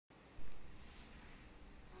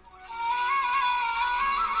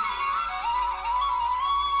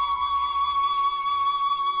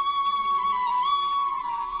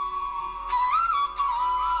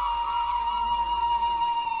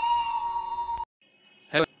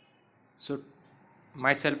So,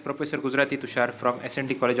 myself, Professor Gujarati Tushar from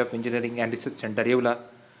SNT College of Engineering and Research Center, Yeola,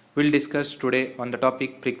 will discuss today on the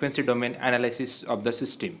topic frequency domain analysis of the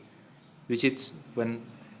system, which is one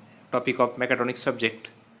topic of mechatronics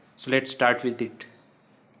subject. So, let's start with it.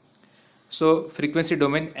 So, frequency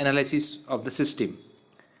domain analysis of the system.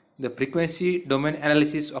 The frequency domain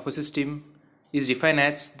analysis of a system is defined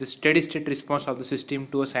as the steady state response of the system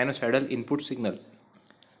to a sinusoidal input signal.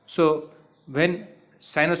 So, when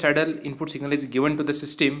sinusoidal input signal is given to the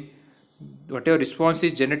system, whatever response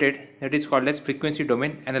is generated, that is called as frequency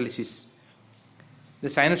domain analysis. The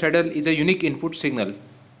sinusoidal is a unique input signal,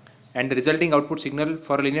 and the resulting output signal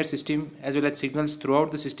for a linear system as well as signals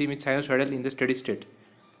throughout the system is sinusoidal in the steady state.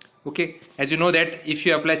 Okay, as you know that if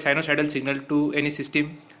you apply sinusoidal signal to any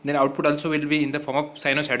system, then output also will be in the form of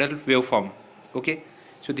sinusoidal waveform. Okay,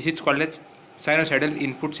 so this is called as sinusoidal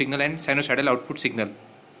input signal and sinusoidal output signal.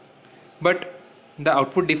 But the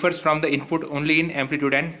output differs from the input only in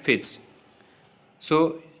amplitude and phase.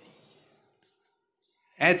 So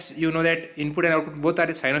as you know that input and output both are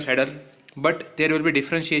sinusoidal, but there will be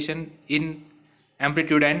differentiation in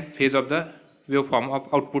amplitude and phase of the waveform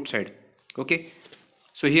of output side. Okay,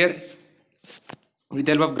 so here with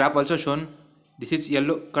the help of graph also shown, this is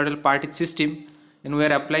yellow colored part is system, and we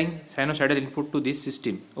are applying sinusoidal input to this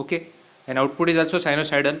system. Okay, and output is also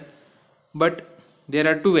sinusoidal, but there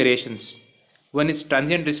are two variations. One is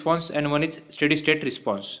transient response and one is steady state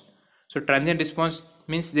response. So transient response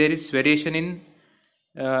means there is variation in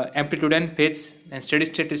amplitude and phase, and steady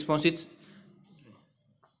state response is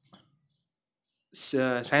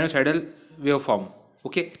sinusoidal waveform.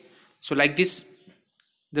 Okay, so like this,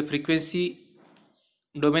 the frequency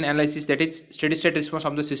domain analysis, that is steady state response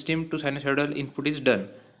of the system to sinusoidal input, is done.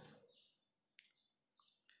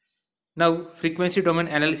 Now frequency domain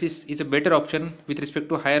analysis is a better option with respect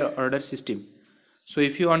to higher order system. So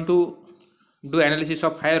if you want to do analysis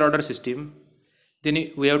of higher order system, then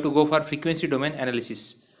we have to go for frequency domain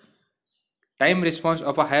analysis. Time response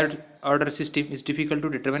of a higher order system is difficult to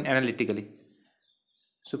determine analytically.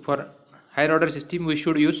 So for higher order system, we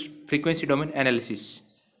should use frequency domain analysis.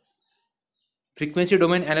 Frequency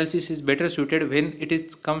domain analysis is better suited when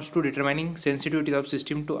it comes to determining sensitivity of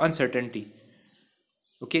system to uncertainty.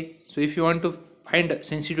 Okay, so if you want to find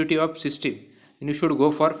sensitivity of system, then you should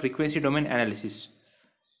go for frequency domain analysis.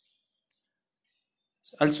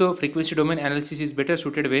 Also, frequency domain analysis is better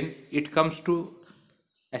suited when it comes to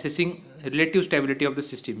assessing relative stability of the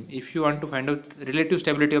system. If you want to find out relative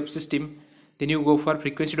stability of system, then you go for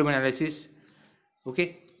frequency domain analysis.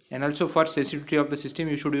 Okay, and also for sensitivity of the system,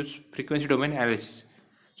 you should use frequency domain analysis.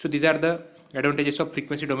 So these are the advantages of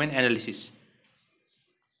frequency domain analysis.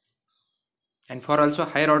 And for also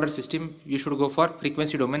higher order system, you should go for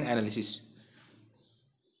frequency domain analysis.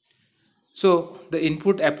 So the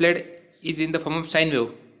input applied is in the form of sine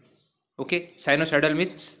wave. Okay, sinusoidal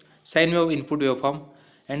means sine wave input waveform,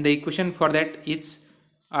 and the equation for that is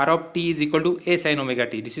R of t is equal to a sine omega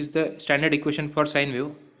t. This is the standard equation for sine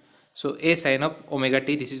wave. So a sine of omega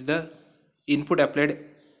t, this is the input applied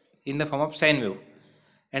in the form of sine wave,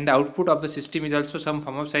 and the output of the system is also some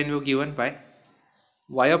form of sine wave given by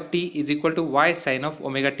y of t is equal to y sine of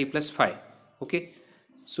omega t plus phi. Okay,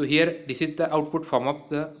 so here this is the output form of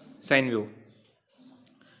the sine wave.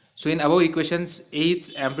 So in above equations, a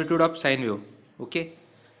is amplitude of sine wave. Okay,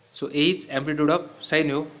 so a is amplitude of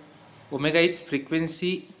sine wave, omega is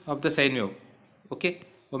frequency of the sine wave. Okay,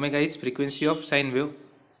 omega is frequency of sine wave,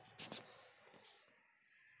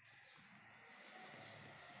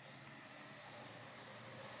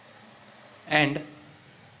 and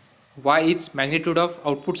y is magnitude of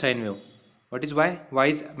output sine wave. What is y? Y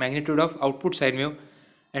is magnitude of output sine wave,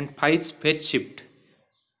 and phi is phase shift.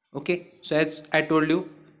 Okay, so as I told you,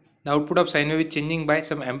 the output of sine wave is changing by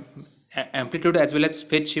some amplitude as well as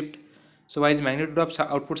phase shift. So y is magnitude of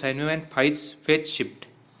output sine wave and phi is phase shift.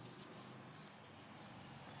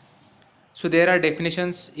 So there are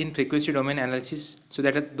definitions in frequency domain analysis, so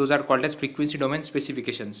that those are called as frequency domain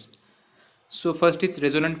specifications. So first is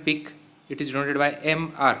resonant peak. It is denoted by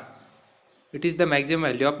MR. It is the maximum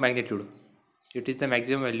value of magnitude. It is the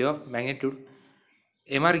maximum value of magnitude.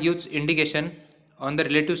 MR gives indication on the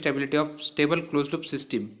relative stability of stable closed loop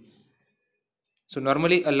system. So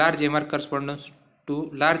normally a large MR corresponds to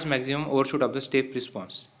large maximum overshoot of the step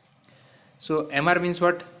response. So MR means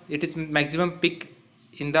what? It is maximum peak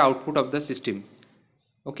in the output of the system.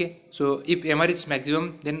 Okay, so if MR is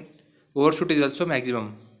maximum, then overshoot is also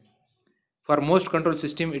maximum. For most control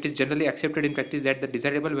system, it is generally accepted in practice that the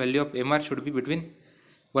desirable value of MR should be between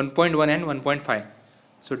 1.1 and 1.5.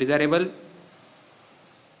 So desirable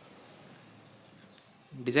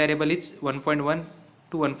is 1.1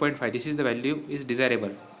 to 1.5. This is the value is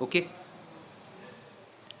desirable. Okay.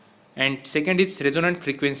 And second is resonant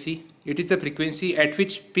frequency. It is the frequency at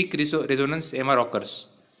which peak resonance MR occurs.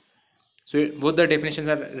 So both the definitions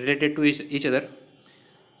are related to each other.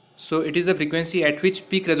 So it is the frequency at which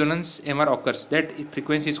peak resonance MR occurs. That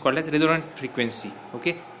frequency is called as resonant frequency.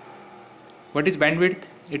 Okay. What is bandwidth?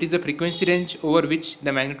 It is the frequency range over which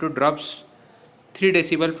the magnitude drops 3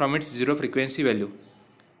 decibel from its zero frequency value.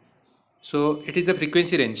 So it is the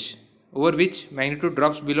frequency range over which magnitude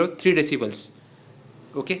drops below 3 decibels.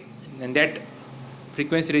 Okay, and that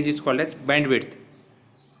frequency range is called as bandwidth.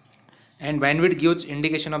 And bandwidth gives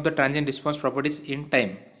indication of the transient response properties in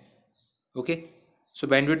time. Okay, so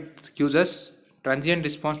bandwidth gives us transient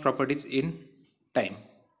response properties in time.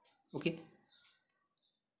 Okay,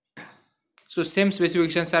 so same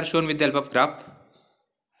specifications are shown with the help of graph.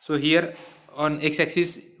 So here on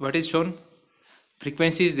x-axis, what is shown?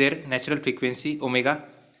 Frequency is there, natural frequency omega.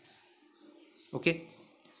 Okay,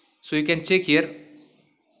 so you can check here.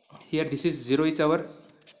 Here this is 0 is our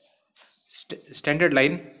standard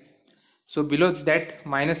line. So below that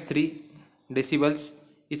minus 3 decibels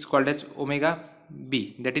is called as omega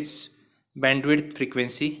b, that is bandwidth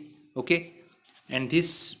frequency. Okay, and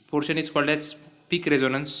this portion is called as peak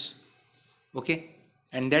resonance. Okay,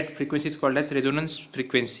 and that frequency is called as resonance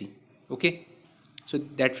frequency. Okay, so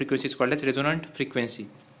that frequency is called as resonant frequency,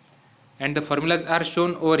 and the formulas are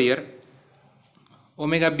shown over here.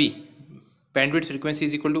 Omega b, bandwidth frequency,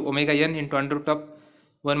 is equal to omega n into under root of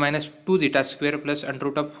 1 minus 2 zeta square plus under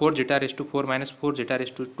root of 4 zeta raised to 4 minus 4 zeta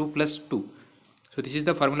raised to 2 plus 2. So this is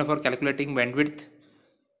the formula for calculating bandwidth.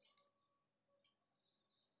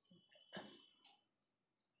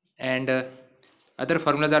 And other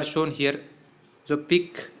formulas are shown here. So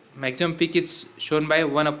peak, maximum peak is shown by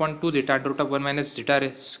 1 upon 2 zeta under root of 1 minus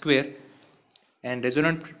zeta square, and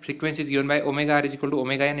resonant frequency is given by omega r is equal to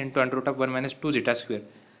omega n into under root of 1 minus 2 zeta square.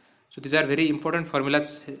 So these are very important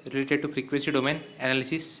formulas related to frequency domain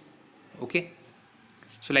analysis. Okay,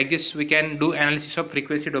 so like this we can do analysis of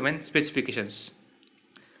frequency domain specifications.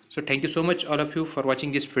 So thank you so much all of you for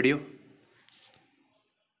watching this video.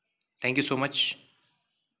 Thank you so much.